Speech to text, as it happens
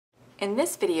In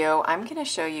this video, I'm going to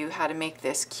show you how to make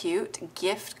this cute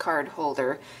gift card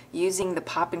holder using the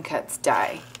Poppin' Cuts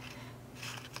die.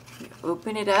 You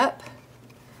open it up,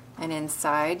 and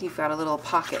inside you've got a little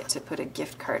pocket to put a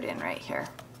gift card in right here.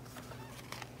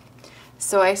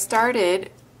 So I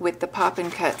started with the Poppin'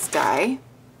 Cuts die,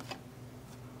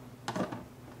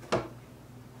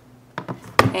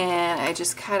 and I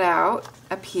just cut out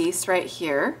a piece right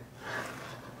here,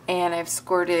 and I've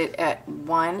scored it at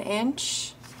 1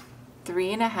 inch,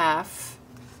 3.5,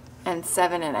 and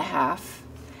 7.5.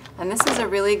 And this is a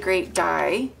really great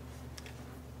die.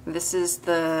 This is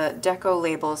the Deco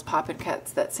Labels Poppin'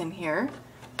 Cuts that's in here.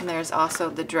 And there's also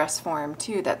the dress form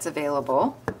too that's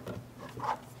available.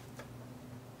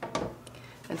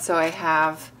 And so I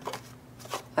have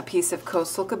a piece of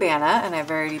Coastal Cabana, and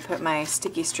I've already put my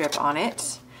sticky strip on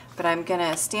it. But I'm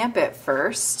gonna stamp it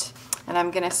first. And I'm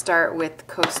gonna start with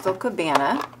Coastal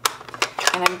Cabana.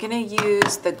 And I'm going to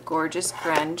use the Gorgeous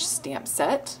Grunge stamp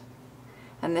set,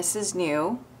 and this is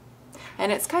new,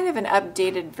 and it's kind of an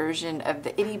updated version of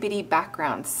the Itty Bitty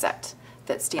Background set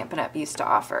that Stampin' Up! Used to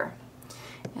offer.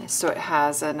 And so it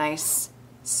has a nice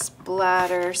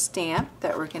splatter stamp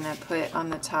that we're going to put on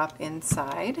the top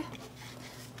inside,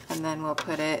 and then we'll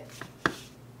put it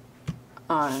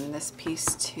on this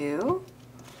piece too,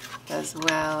 as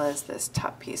well as this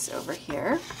top piece over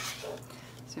here.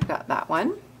 So we've got that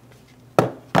one.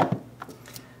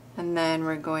 And then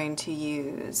we're going to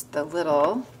use the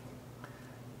little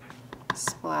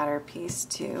splatter piece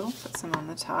too, put some on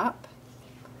the top.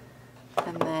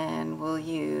 And then we'll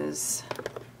use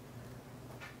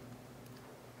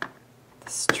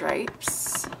the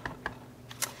stripes.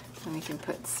 And we can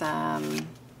put some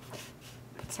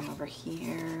over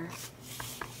here,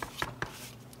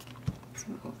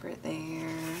 some over there.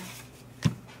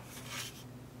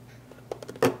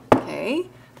 Okay.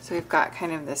 So we've got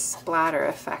kind of this splatter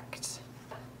effect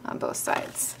on both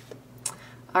sides.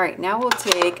 All right, now we'll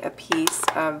take a piece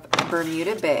of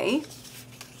Bermuda Bay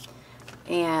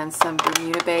and some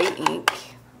Bermuda Bay ink,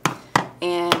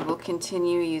 and we'll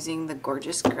continue using the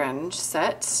Gorgeous Grunge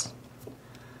set.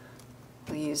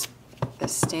 We'll use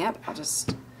this stamp. I'll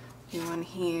just do one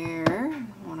here,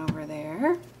 one over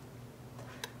there,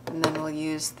 and then we'll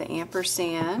use the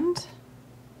ampersand.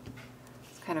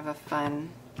 It's kind of a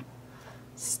fun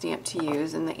stamp to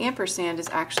use, and the ampersand is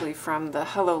actually from the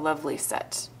Hello Lovely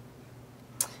set.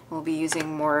 We'll be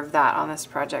using more of that on this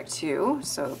project too,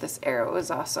 so this arrow is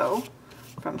also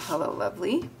from Hello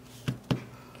Lovely.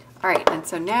 Alright, and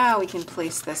so now we can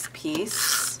place this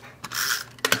piece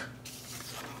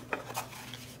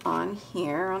on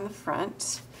here on the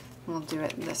front. We'll do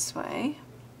it this way.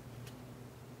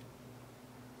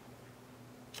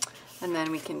 And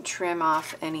then we can trim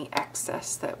off any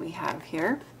excess that we have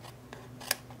here.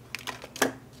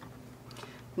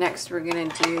 Next, we're going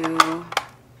to do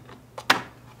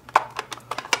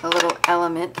a little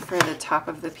element for the top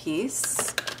of the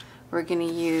piece. We're going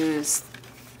to use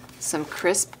some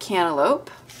crisp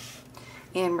cantaloupe,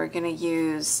 and we're going to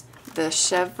use the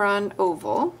chevron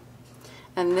oval.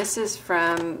 And this is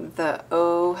from the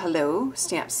Oh Hello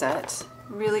stamp set.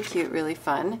 Really cute, really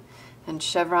fun. And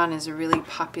chevron is really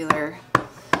popular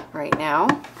right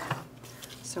now.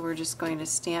 So we're just going to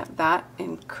stamp that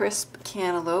in crisp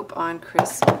cantaloupe on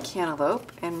crisp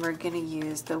cantaloupe, and we're going to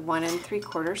use the 1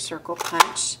 3/4 circle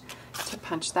punch to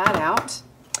punch that out.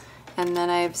 And then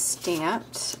I've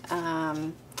stamped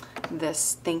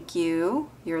this Thank You,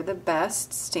 You're the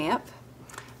Best stamp,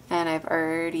 and I've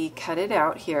already cut it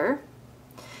out here.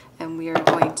 And we are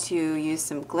going to use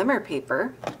some glimmer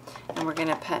paper, and we're going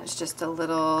to punch just a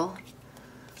little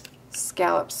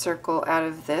scallop circle out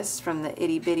of this from the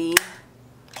Itty Bitty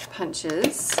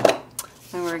punches,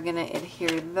 and we're going to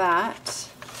adhere that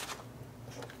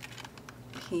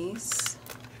piece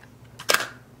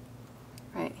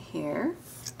right here,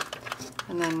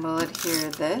 and then we'll adhere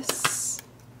this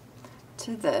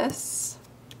to this,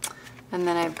 and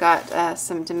then I've got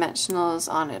some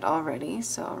dimensionals on it already,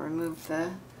 so I'll remove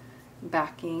the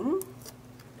backing,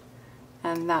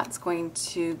 and that's going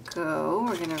to go,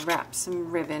 we're going to wrap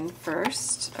some ribbon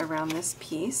first around this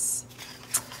piece.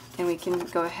 And we can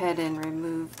go ahead and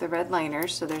remove the red liner.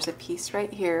 So there's a piece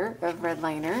right here of red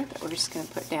liner that we're just going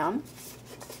to put down.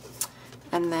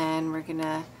 And then we're going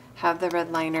to have the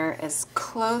red liner as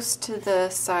close to the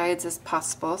sides as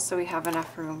possible so we have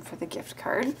enough room for the gift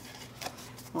card.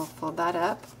 We'll fold that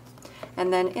up.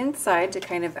 And then inside, to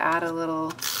kind of add a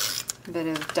little bit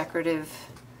of decorative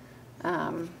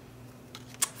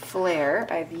flair,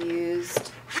 I've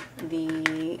used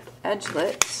the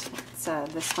edgelet.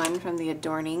 It's this one from the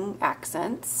Adorning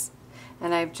Accents,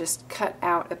 And I've just cut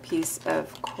out a piece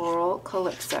of Coral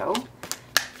Calypso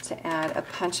to add a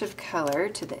punch of color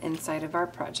to the inside of our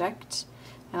project.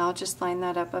 And I'll just line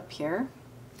that up here.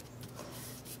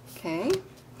 Okay.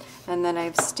 And then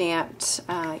I've stamped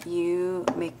You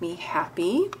Make Me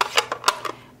Happy.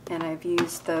 And I've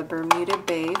used the Bermuda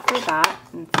Bay for that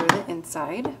and for the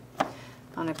inside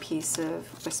on a piece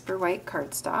of Whisper White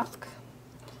cardstock.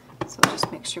 So we'll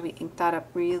just make sure we ink that up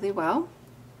really well.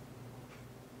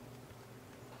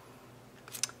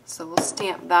 So we'll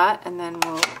stamp that and then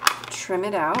we'll trim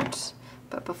it out.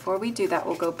 But before we do that,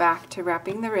 we'll go back to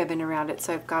wrapping the ribbon around it.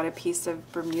 So I've got a piece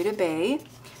of Bermuda Bay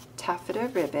taffeta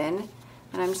ribbon,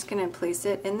 and I'm just going to place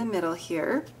it in the middle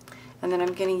here. And then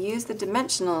I'm going to use the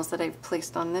dimensionals that I've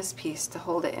placed on this piece to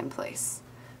hold it in place.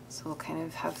 So we'll kind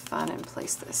of have fun and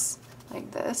place this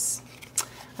like this.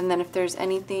 And then if there's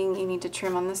anything you need to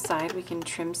trim on the side, we can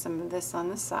trim some of this on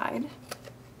the side.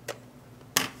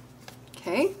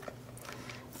 Okay.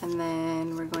 And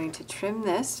then we're going to trim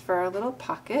this for our little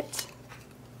pocket.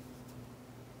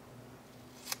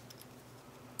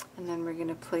 And then we're going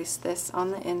to place this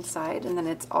on the inside, and then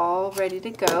it's all ready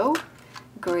to go.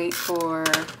 Great for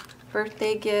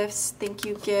birthday gifts, thank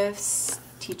you gifts,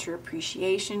 teacher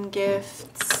appreciation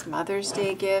gifts, Mother's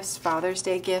Day gifts, Father's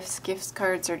Day gifts. Gift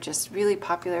cards are just really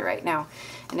popular right now,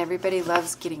 and everybody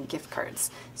loves getting gift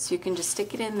cards. So you can just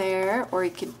stick it in there, or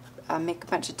you could make a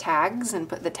bunch of tags and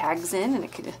put the tags in, and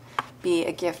it could be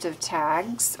a gift of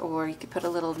tags, or you could put a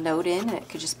little note in and it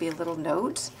could just be a little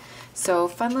note. So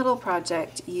fun little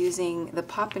project using the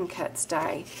Poppin' Cuts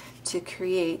die to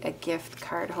create a gift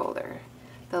card holder.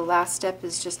 The last step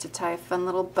is just to tie a fun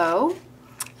little bow,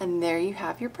 and there you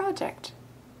have your project.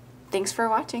 Thanks for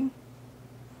watching.